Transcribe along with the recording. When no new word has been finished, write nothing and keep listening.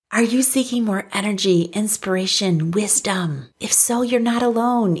Are you seeking more energy, inspiration, wisdom? If so, you're not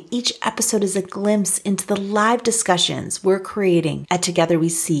alone. Each episode is a glimpse into the live discussions we're creating at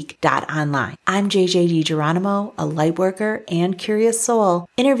TogetherWeSeek.online. I'm JJ DiGeronimo, a lightworker and curious soul,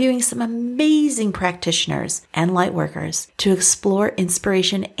 interviewing some amazing practitioners and lightworkers to explore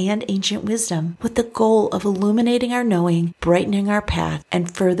inspiration and ancient wisdom with the goal of illuminating our knowing, brightening our path,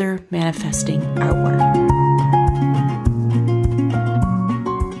 and further manifesting our work.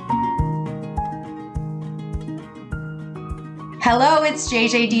 Hello, it's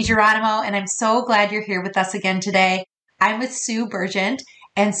JJ DiGeronimo, and I'm so glad you're here with us again today. I'm with Sue Begent,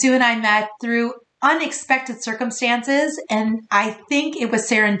 and Sue and I met through unexpected circumstances, and I think it was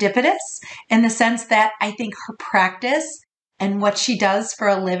serendipitous in the sense that I think her practice and what she does for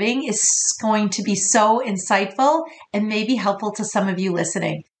a living is going to be so insightful and maybe helpful to some of you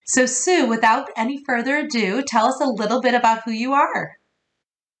listening. So Sue, without any further ado, tell us a little bit about who you are.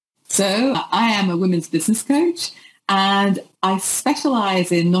 So I am a women's business coach. And I specialize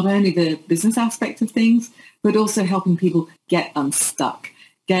in not only the business aspect of things, but also helping people get unstuck,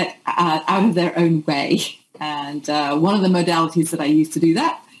 get out of their own way. And one of the modalities that I use to do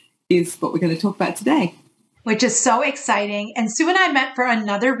that is what we're going to talk about today. Which is so exciting. And Sue and I met for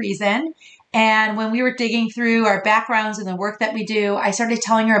another reason. And when we were digging through our backgrounds and the work that we do, I started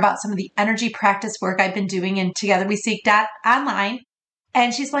telling her about some of the energy practice work I've been doing in TogetherWeSeek.online.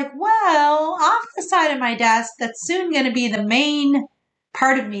 And she's like, well, off the side of my desk, that's soon going to be the main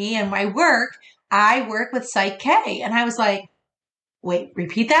part of me and my work. I work with Psych-K. And I was like, wait,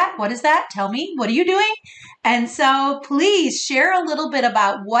 repeat that? What is that? Tell me, what are you doing? And so please share a little bit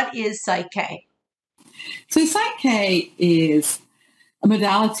about what is Psych-K. So Psych-K is a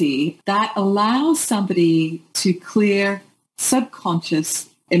modality that allows somebody to clear subconscious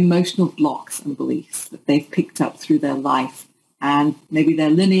emotional blocks and beliefs that they've picked up through their life. And maybe their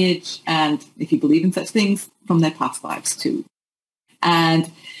lineage, and if you believe in such things, from their past lives too.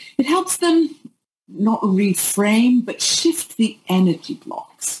 And it helps them not reframe, but shift the energy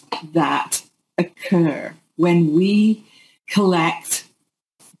blocks that occur when we collect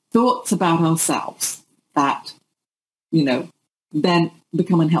thoughts about ourselves that, then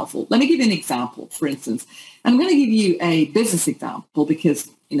become unhelpful. Let me give you an example, for instance. I'm going to give you a business example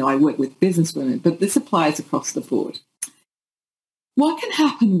because, I work with business women, but this applies across the board. What can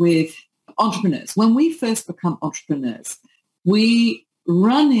happen with entrepreneurs? When we first become entrepreneurs, we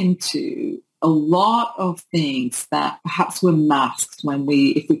run into a lot of things that perhaps were masked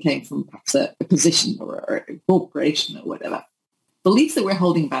if we came from perhaps a position or a corporation or whatever. Beliefs that we're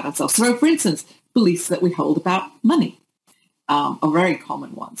holding about ourselves. So, for instance, beliefs that we hold about money are very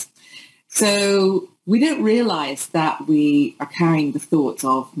common ones. So we don't realize that we are carrying the thoughts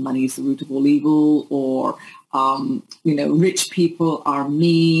of money is the root of all evil, or rich people are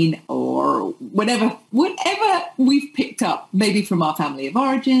mean, or whatever we've picked up, maybe from our family of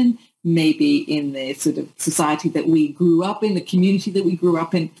origin, maybe in the sort of society that we grew up in, the community that we grew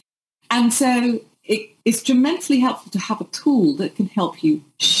up in. And so it's tremendously helpful to have a tool that can help you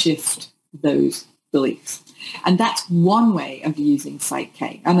shift those beliefs. And that's one way of using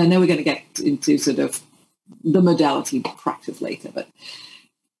Psych-K. And I know we're going to get into sort of the modality practice later, but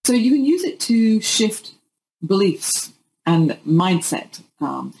so you can use it to shift beliefs and mindset.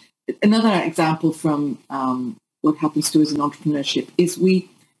 Another example from what happens to us in entrepreneurship is we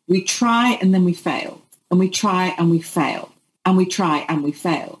try and then we fail, and we try and we fail, and we try and we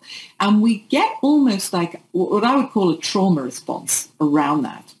fail. And we get almost like what I would call a trauma response around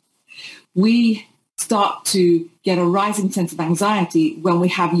that. We start to get a rising sense of anxiety when we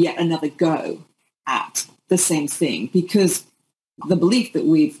have yet another go at the same thing, because the belief that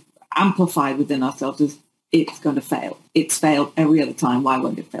we've amplified within ourselves is it's going to fail. It's failed every other time. Why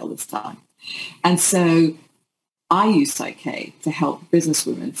won't it fail this time? And so I use Psych-K to help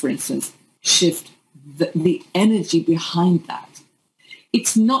businesswomen, for instance, shift the energy behind that.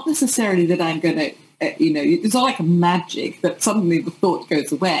 It's not necessarily that I'm going to, it's not like a magic that suddenly the thought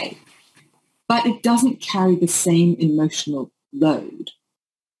goes away, but it doesn't carry the same emotional load.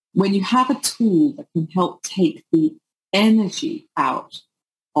 When you have a tool that can help take the energy out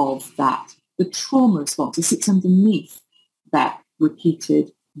of that, the trauma response that sits underneath that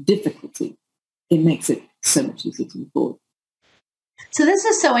repeated difficulty, it makes it so much easier to move forward. So this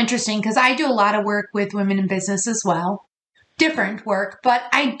is so interesting because I do a lot of work with women in business as well, different work, but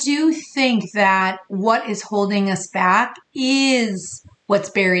I do think that what is holding us back is what's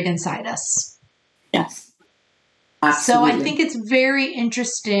buried inside us. Yes. Absolutely. So I think it's very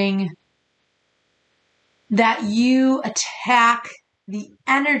interesting that you attack the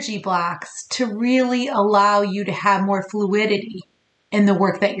energy blocks to really allow you to have more fluidity in the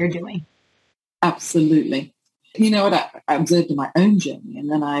work that you're doing. Absolutely. You know what I observed in my own journey, and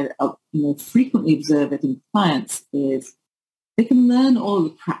then I frequently observe it in clients, is they can learn all the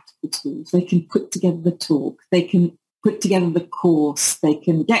practical tools. They can put together the talk. They can put together the course. They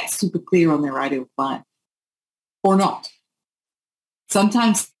can get super clear on their ideal client or not.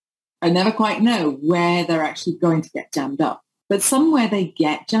 Sometimes I never quite know where they're actually going to get jammed up. But somewhere they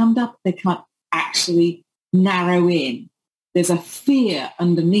get jammed up, they can't actually narrow in. There's a fear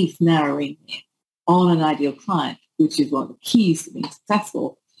underneath narrowing in on an ideal client, which is one of the keys to being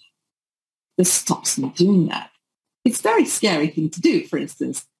successful, that stops them doing that. It's a very scary thing to do. For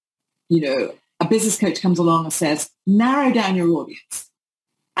instance, a business coach comes along and says, narrow down your audience.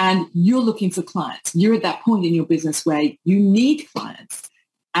 And you're looking for clients. You're at that point in your business where you need clients.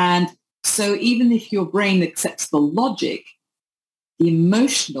 And so even if your brain accepts the logic, the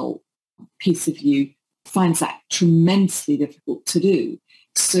emotional piece of you finds that tremendously difficult to do.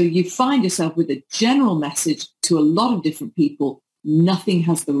 So you find yourself with a general message to a lot of different people. Nothing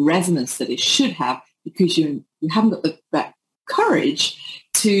has the resonance that it should have because you haven't got that courage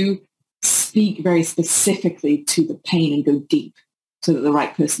to speak very specifically to the pain and go deep so that the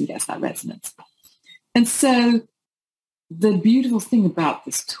right person gets that resonance. And so the beautiful thing about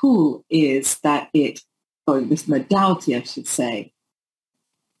this tool is that this modality, I should say,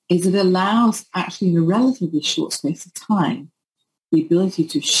 is it allows actually in a relatively short space of time the ability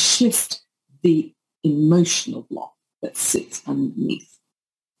to shift the emotional block that sits underneath.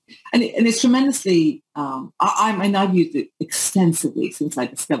 And it's tremendously, I've used it extensively since I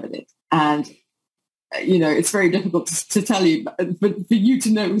discovered it. And, it's very difficult to tell you, but for you to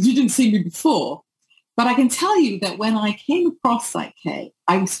know, because you didn't see me before. But I can tell you that when I came across Psych-K,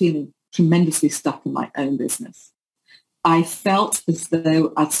 I was feeling tremendously stuck in my own business. I felt as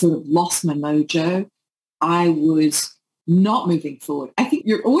though I'd sort of lost my mojo. I was not moving forward. I think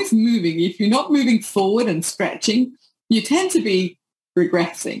you're always moving. If you're not moving forward and stretching, you tend to be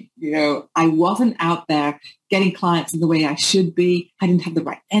regressing. I wasn't out there getting clients in the way I should be. I didn't have the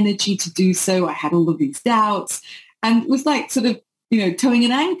right energy to do so. I had all of these doubts. And it was like sort of, towing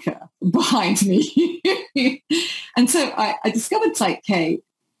an anchor behind me. And so I discovered Psych-K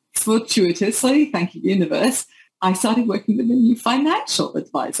fortuitously, thank you, universe. I started working with a new financial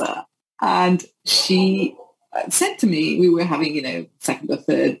advisor. And she said to me, we were having, second or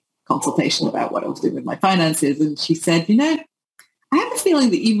third consultation about what I was doing with my finances. And she said, I have a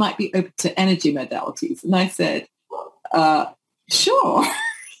feeling that you might be open to energy modalities. And I said, sure.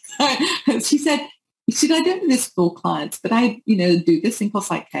 She said, I don't do this for clients, but I, do this thing called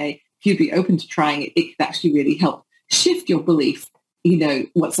Psych-K. If you'd be open to trying it, it could actually really help shift your belief,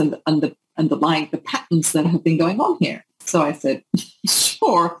 what's underlying the patterns that have been going on here. So I said,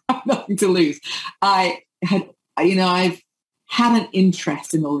 sure, I've nothing to lose. I've had an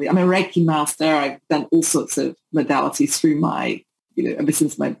interest in all the, I'm a Reiki master. I've done all sorts of modalities through my, ever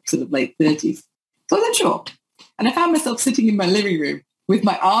since my sort of late 30s. So I said, sure. And I found myself sitting in my living room with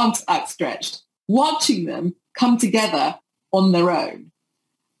my arms outstretched, watching them come together on their own,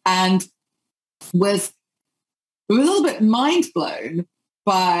 and was a little bit mind blown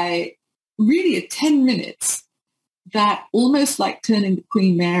by really a 10 minutes that almost like turning to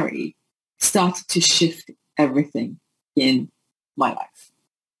Queen Mary started to shift everything in my life.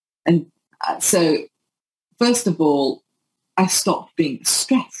 And so first of all, I stopped being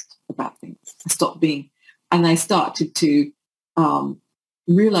stressed about things. And I started to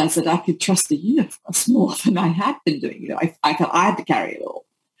realize that I could trust the universe more than I had been doing. I felt I had to carry it all.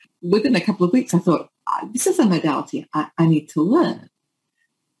 Within a couple of weeks, I thought, this is a modality I need to learn.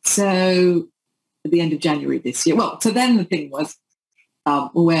 So at the end of January this year, so then the thing was,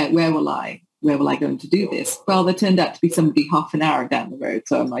 where will I go to do this? Well, there turned out to be somebody half an hour down the road.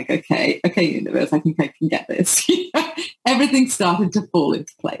 So I'm like, okay, universe, I think I can get this. Everything started to fall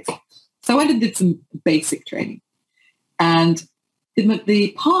into place. So I went and did some basic training. And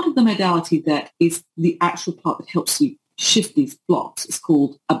the part of the modality that is the actual part that helps you shift these blocks is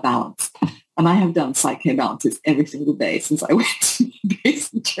called a balance. And I have done Psych-K balances every single day since I went to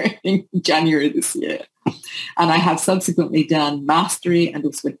basic training in January this year. And I have subsequently done mastery and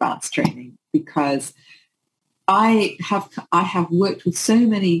also advanced training because I have worked with so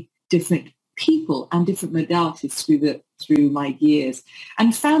many different people and different modalities through my years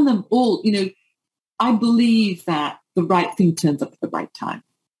and found them all, I believe that the right thing turns up at the right time.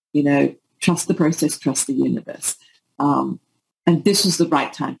 Trust the process, trust the universe. And this was the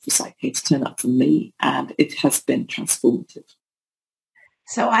right time for Psych-K to turn up for me, and it has been transformative.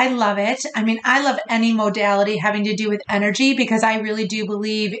 So I love it. I mean, I love any modality having to do with energy because I really do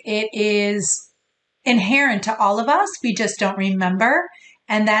believe it is inherent to all of us. We just don't remember.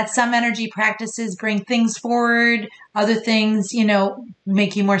 And that some energy practices bring things forward, other things,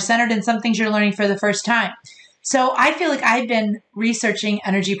 make you more centered, and some things you're learning for the first time. So I feel like I've been researching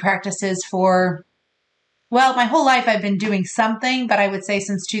energy practices for, well, my whole life I've been doing something, but I would say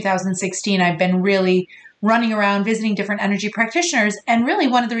since 2016, I've been really running around visiting different energy practitioners. And really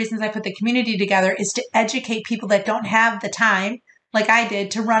one of the reasons I put the community together is to educate people that don't have the time, like I did,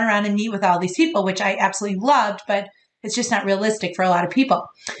 to run around and meet with all these people, which I absolutely loved, but it's just not realistic for a lot of people.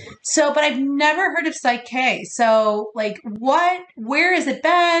 So, but I've never heard of Psych-K. So where has it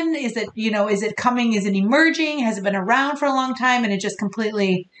been? Is it, is it coming? Is it emerging? Has it been around for a long time and it just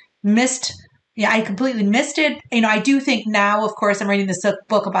completely missed? Yeah, I completely missed it. I do think now, of course, I'm reading this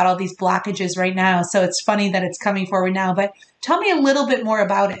book about all these blockages right now. So it's funny that it's coming forward now, but tell me a little bit more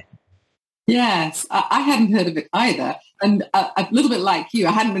about it. Yes, I hadn't heard of it either. And a little bit like you,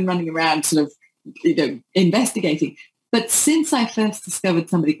 I hadn't been running around sort of, investigating. But since I first discovered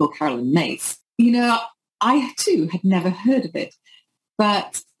somebody called Carolyn Mace, I too had never heard of it.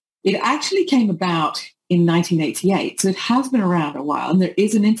 But it actually came about in 1988. So it has been around a while, and there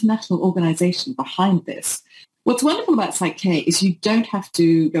is an international organization behind this. What's wonderful about Psych-K is you don't have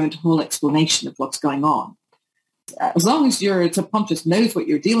to go into a whole explanation of what's going on. As long as your subconscious knows what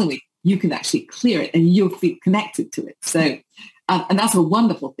you're dealing with, you can actually clear it and you'll feel connected to it. So, and that's a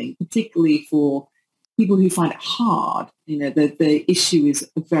wonderful thing, particularly for people who find it hard. The issue is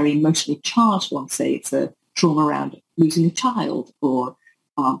a very emotionally charged one. Say it's a trauma around losing a child or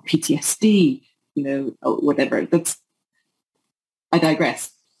PTSD, or whatever. I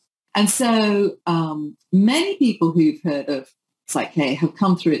digress. And so many people who've heard of Psych-K have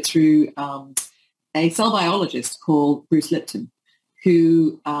come through it through a cell biologist called Bruce Lipton,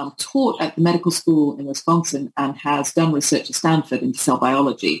 who taught at the medical school in Wisconsin and has done research at Stanford into cell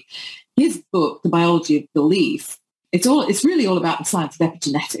biology. His book, The Biology of Belief, it's really all about the science of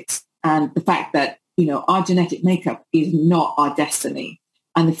epigenetics and the fact that, our genetic makeup is not our destiny.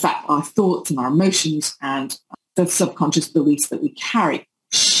 And the fact our thoughts and our emotions and the subconscious beliefs that we carry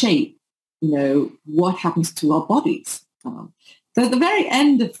shape, what happens to our bodies. So at the very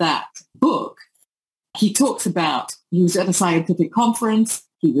end of that book, he talks about, he was at a scientific conference,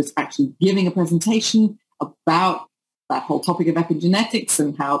 he was actually giving a presentation about that whole topic of epigenetics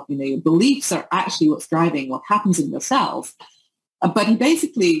and how, your beliefs are actually what's driving what happens in your cells. But he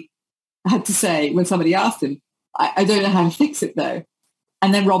basically had to say, when somebody asked him, I don't know how to fix it though.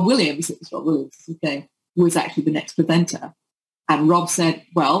 And then Rob Williams, his name, was actually the next presenter. And Rob said,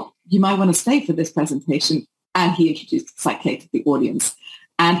 well, you might want to stay for this presentation. And he introduced Psych-K to the audience.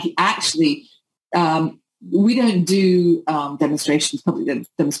 And he actually, we don't do public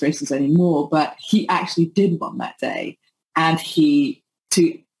demonstrations anymore, but he actually did one that day. And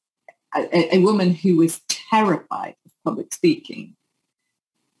to a woman who was terrified of public speaking,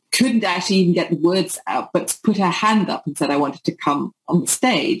 couldn't actually even get the words out, but put her hand up and said, I wanted to come on the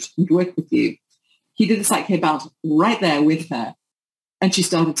stage and work with you. He did a Psych-K balance right there with her. And she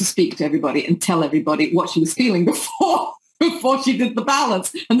started to speak to everybody and tell everybody what she was feeling before she did the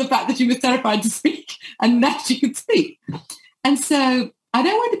balance, and the fact that she was terrified to speak, and now she could speak. And so I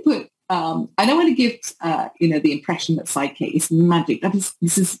don't want to give, the impression that Psych-K is magic.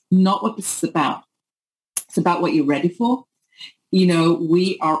 This is not what this is about. It's about what you're ready for.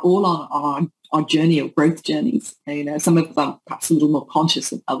 We are all on our journey of growth journeys. Some of them perhaps a little more conscious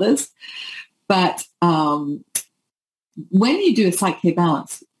than others. But when you do a Psych-K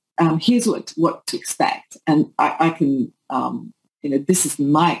balance, here's what to expect. And I can, this is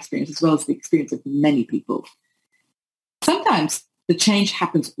my experience as well as the experience of many people. Sometimes the change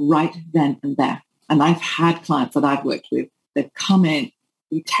happens right then and there. And I've had clients that I've worked with that come in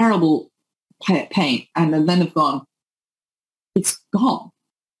terrible pain and then have gone, it's gone.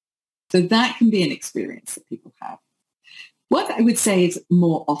 So that can be an experience that people have. What I would say is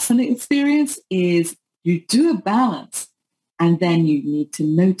more often an experience is you do a balance and then you need to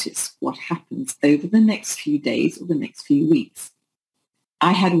notice what happens over the next few days or the next few weeks.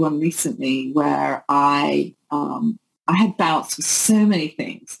 I had one recently where I had bouts with so many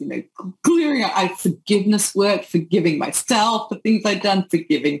things, clearing out forgiveness work, forgiving myself for things I'd done,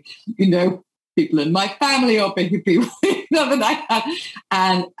 forgiving, people in my family or people that I had,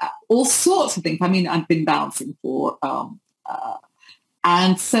 and all sorts of things. I mean, I've been balancing for,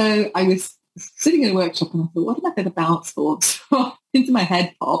 and so I was sitting in a workshop and I thought, what am I going to balance for? So into my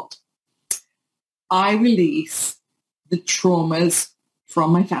head popped, I release the traumas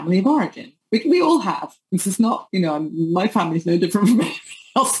from my family of origin, which we all have. This is not, my family is no different from anyone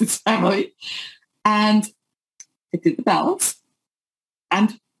else's family. And I did the balance.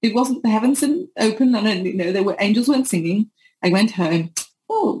 And it wasn't the heavens open, and there were angels weren't singing. I went home.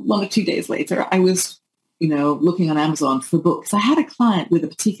 1 or 2 days later, I was, looking on Amazon for books. I had a client with a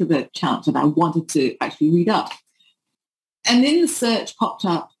particular challenge that I wanted to actually read up. And in the search popped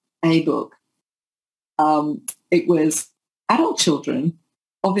up a book. It was Adult Children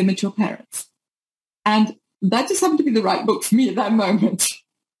of Immature Parents. And that just happened to be the right book for me at that moment.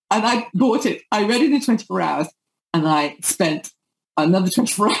 And I bought it. I read it in 24 hours. And I spent another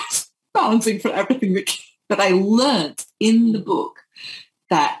 24 hours balancing for everything that I learned in the book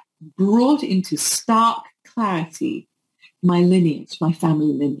that brought into stark clarity my lineage, my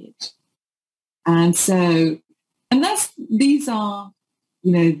family lineage. And these are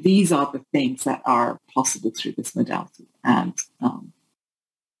the things that are possible through this modality. And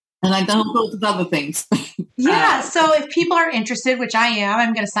I've done all sorts of other things. Yeah. So if people are interested, which I am,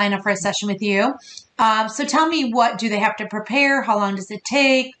 I'm going to sign up for a session with you. So tell me, what do they have to prepare? How long does it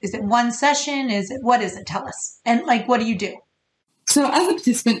take? Is it one session? What is it? Tell us. And what do you do? So as a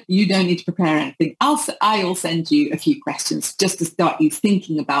participant, you don't need to prepare anything. I'll send you a few questions just to start you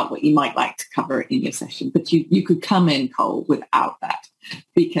thinking about what you might like to cover in your session. But you could come in cold without that,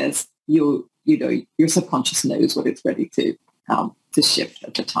 because your subconscious knows what it's ready to shift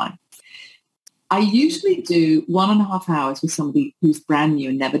at the time. I usually do 1.5 hours with somebody who's brand new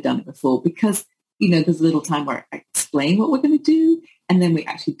and never done it before, because, there's a little time where I explain what we're going to do, and then we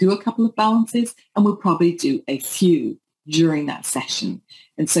actually do a couple of balances, and we'll probably do a few during that session.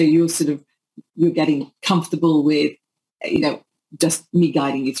 And so you're getting comfortable with, just me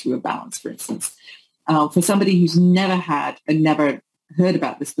guiding you through a balance, for instance. For somebody who's never had and never heard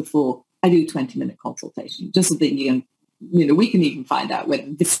about this before, I do a 20-minute consultation, just so that you can, we can even find out whether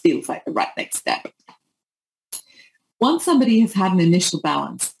this feels like the right next step. Once somebody has had an initial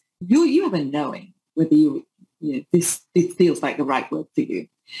balance, you have a knowing whether this feels like the right work for you.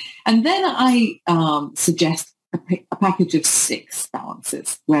 And then I suggest a package of 6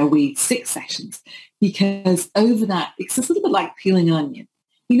 balances, 6 sessions, because over that, it's a little bit like peeling an onion.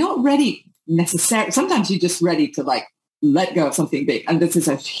 You're not ready necessarily. Sometimes you're just ready to let go of something big, and this is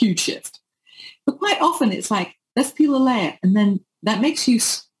a huge shift. But quite often it's let's peel a layer, and then that makes you,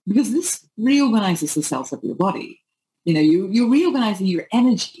 because this reorganizes the cells of your body. You're reorganizing your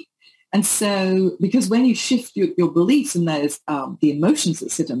energy. And so, because when you shift your beliefs and those the emotions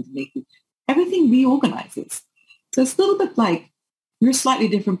that sit underneath it, everything reorganizes. So it's a little bit like you're a slightly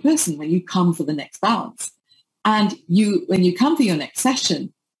different person when you come for the next balance. And when you come for your next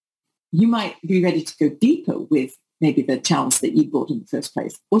session, you might be ready to go deeper with maybe the challenge that you brought in the first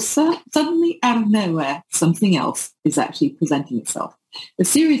place. Or suddenly, out of nowhere, something else is actually presenting itself. The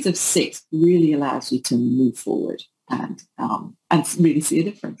series of 6 really allows you to move forward and really see a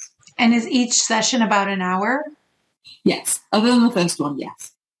difference. And is each session about an hour? Yes. Other than the first one,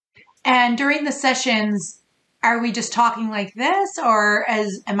 yes. And during the sessions, are we just talking like this, or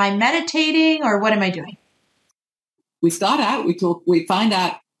am I meditating, or what am I doing? We start out, we find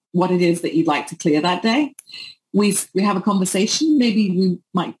out what it is that you'd like to clear that day. We have a conversation. Maybe we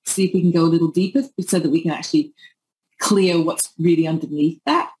might see if we can go a little deeper so that we can actually clear what's really underneath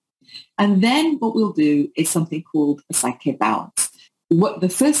that. And then what we'll do is something called a Psych-K balance. The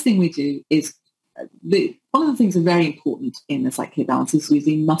first thing we do is one of the things that's very important in the Psych-K balance is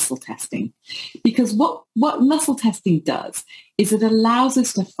using muscle testing, because what muscle testing does is it allows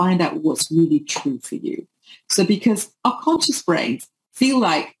us to find out what's really true for you. So because our conscious brains feel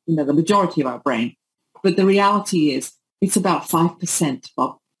like the majority of our brain, but the reality is it's about 5% of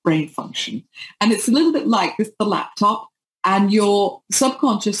our brain function, and it's a little bit like the laptop, and your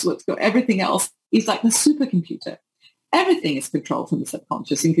subconscious, what's got everything else, is like the supercomputer. Everything is controlled from the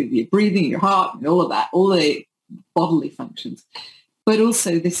subconscious, including your breathing, your heart, and all of that, all the bodily functions. But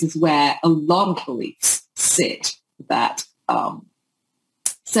also this is where a lot of beliefs sit that.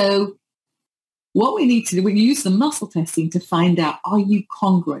 So what we need to do, we use the muscle testing to find out, are you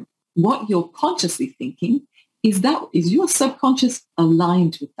congruent? What you're consciously thinking, is your subconscious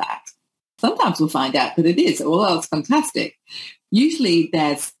aligned with that? Sometimes we'll find out that it is. Well, that's fantastic. Usually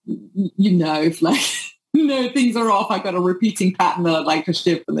there's, if things are off, I've got a repeating pattern that I'd like to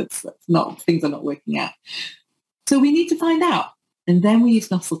shift, and things are not working out. So we need to find out. And then we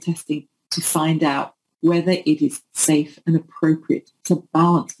use muscle testing to find out whether it is safe and appropriate to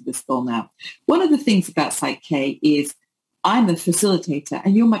balance this goal now. One of the things about Psych-K is I'm the facilitator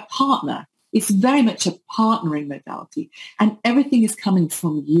and you're my partner. It's very much a partnering modality, and everything is coming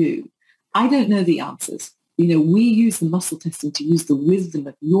from you. I don't know the answers. We use the muscle testing to use the wisdom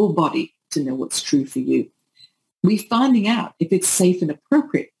of your body to know what's true for you. We're finding out if it's safe and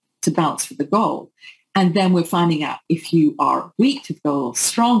appropriate to balance for the goal. And then we're finding out if you are weak to the goal or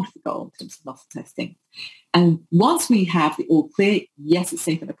strong to the goal in terms of muscle testing. And once we have the all clear, yes, it's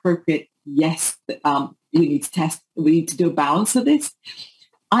safe and appropriate. Yes, we need to test. We need to do a balance of this.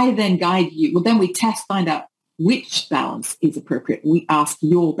 I then guide you. Well, then we test, find out which balance is appropriate. We ask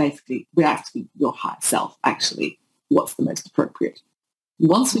your higher self, actually, what's the most appropriate.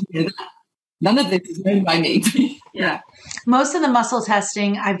 Once we do that, none of this is known by me. Yeah. Most of the muscle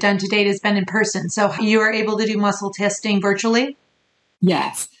testing I've done to date has been in person. So you are able to do muscle testing virtually?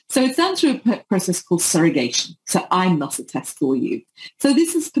 Yes. So it's done through a process called surrogation. So I muscle test for you. So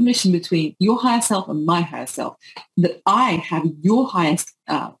this is permission between your higher self and my higher self, that I have your highest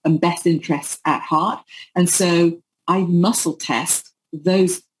and best interests at heart. And so I muscle test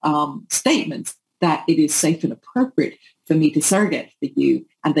those statements that it is safe and appropriate for me to surrogate for you,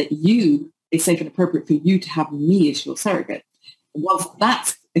 and that it's safe and appropriate for you to have me as your surrogate. Once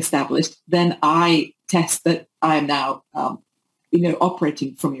that's established, then I test that I am now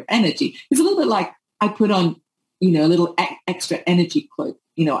operating from your energy. It's a little bit like I put on, a little extra energy cloak.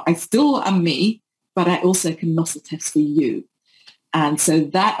 I still am me, but I also can muscle test for you. And so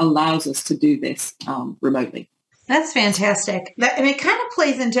that allows us to do this remotely. That's fantastic. It kind of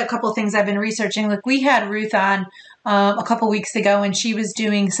plays into a couple of things I've been researching. Like we had Ruth on a couple of weeks ago, and she was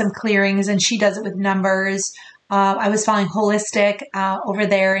doing some clearings, and she does it with numbers. I was following Holistic over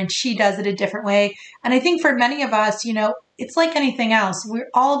there, and she does it a different way. And I think for many of us, it's like anything else. We're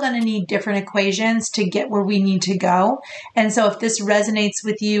all going to need different equations to get where we need to go. And so if this resonates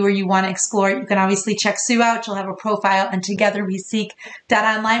with you or you want to explore it, you can obviously check Sue out. She'll have a profile, and Together We Seek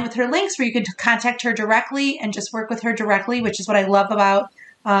 .online with her links where you can contact her directly and just work with her directly, which is what I love about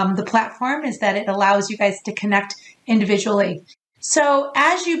the platform, is that it allows you guys to connect individually. So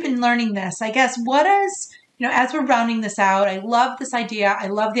as you've been learning this, I guess, what is, as we're rounding this out, I love this idea. I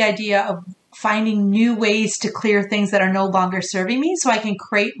love the idea of finding new ways to clear things that are no longer serving me so I can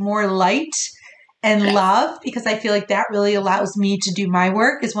create more light and love, because I feel like that really allows me to do my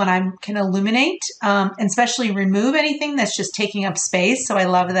work, is when I can illuminate and especially remove anything that's just taking up space. So I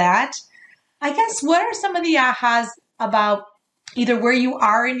love that. I guess, what are some of the ahas about either where you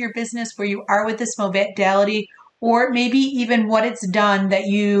are in your business, where you are with this modality, or maybe even what it's done that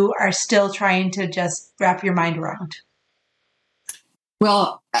you are still trying to just wrap your mind around?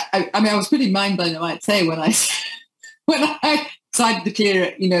 Well, I was pretty mind blown, I might say, when I decided to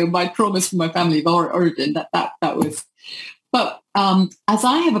clear, my traumas from my family of origin. That was. But as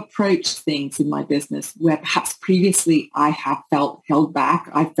I have approached things in my business where perhaps previously I have felt held back,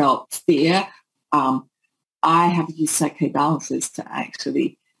 I felt fear, I have used Psych-K balances to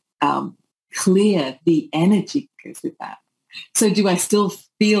actually clear the energy that goes with that. So do I still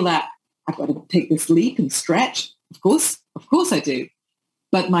feel that I've got to take this leap and stretch? Of course I do.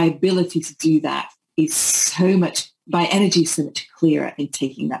 But my ability to do that is my energy is so much clearer in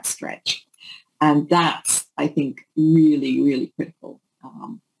taking that stretch. And that's, I think, really, really critical.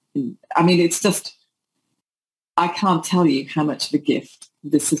 It's just, I can't tell you how much of a gift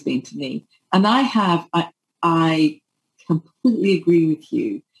this has been to me. And I completely agree with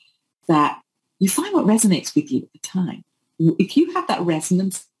you that you find what resonates with you at the time. If you have that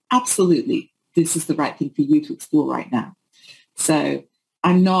resonance, absolutely, this is the right thing for you to explore right now. So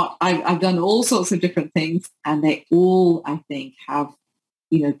I've done all sorts of different things, and they all, I think, have,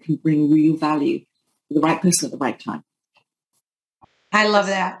 can bring real value for the right person at the right time. I love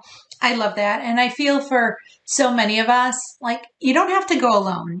that. And I feel for so many of us, like, you don't have to go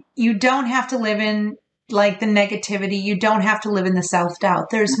alone. You don't have to live in like the negativity. You don't have to live in the self-doubt.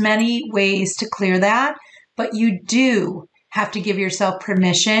 There's many ways to clear that, but you do have to give yourself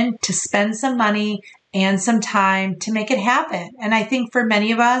permission to spend some money and some time to make it happen. And I think for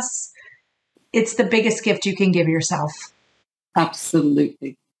many of us, it's the biggest gift you can give yourself.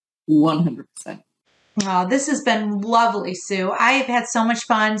 Absolutely. 100%. Oh, this has been lovely, Sue. I've had so much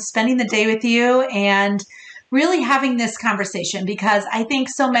fun spending the day with you and really having this conversation, because I think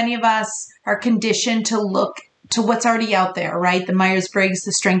so many of us are conditioned to look to what's already out there, right? The Myers-Briggs,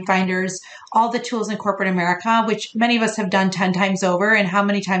 the Strength Finders, all the tools in corporate America, which many of us have done 10 times over. And how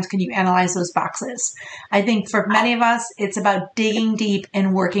many times can you analyze those boxes? I think for many of us, it's about digging deep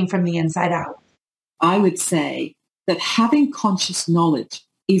and working from the inside out. I would say that having conscious knowledge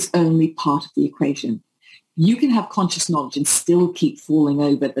is only part of the equation. You can have conscious knowledge and still keep falling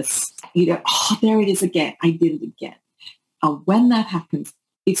over this, there it is again. I did it again. And when that happens,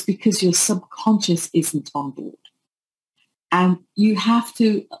 it's because your subconscious isn't on board. And you have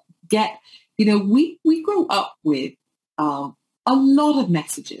to get, we grow up with a lot of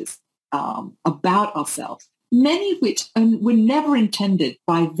messages about ourselves many of which were never intended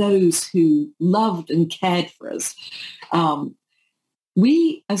by those who loved and cared for us.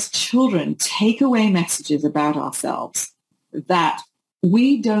 We as children take away messages about ourselves that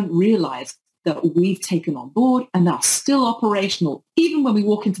we don't realize that we've taken on board and are still operational, even when we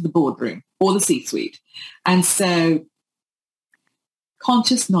walk into the boardroom or the C-suite. And so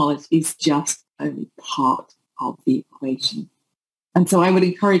conscious knowledge is just only part of the equation. And so I would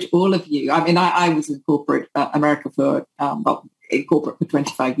encourage all of you. I mean, I was in corporate America in corporate for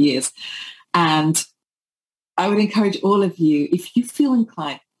 25 years. And I would encourage all of you, if you feel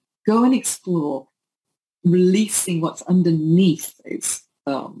inclined, go and explore releasing what's underneath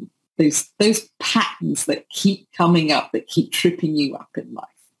those patterns that keep coming up, that keep tripping you up in life.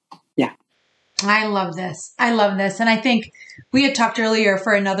 Yeah. I love this. And I think we had talked earlier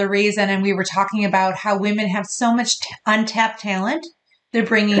for another reason, and we were talking about how women have so much untapped talent they're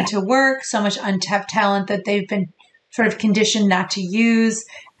bringing to work, so much untapped talent that they've been sort of conditioned not to use.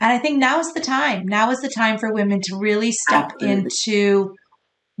 And I think now is the time. Now is the time for women to really step into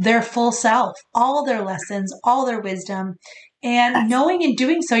their full self, all their lessons, all their wisdom. And knowing and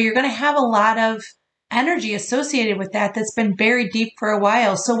doing so, you're going to have a lot of energy associated with that that's been buried deep for a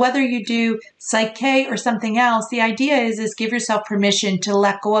while. So whether you do Psych-K or something else, the idea is give yourself permission to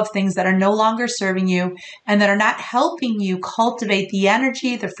let go of things that are no longer serving you and that are not helping you cultivate the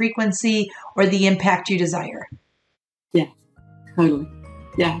energy, the frequency, or the impact you desire. Yeah, totally.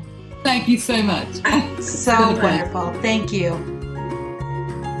 Yeah. Thank you so much. So wonderful. Thank you.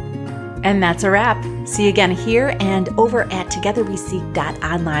 And that's a wrap. See you again here and over at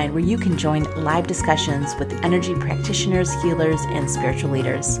togetherweseek.online, where you can join live discussions with energy practitioners, healers, and spiritual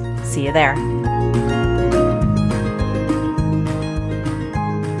leaders. See you there.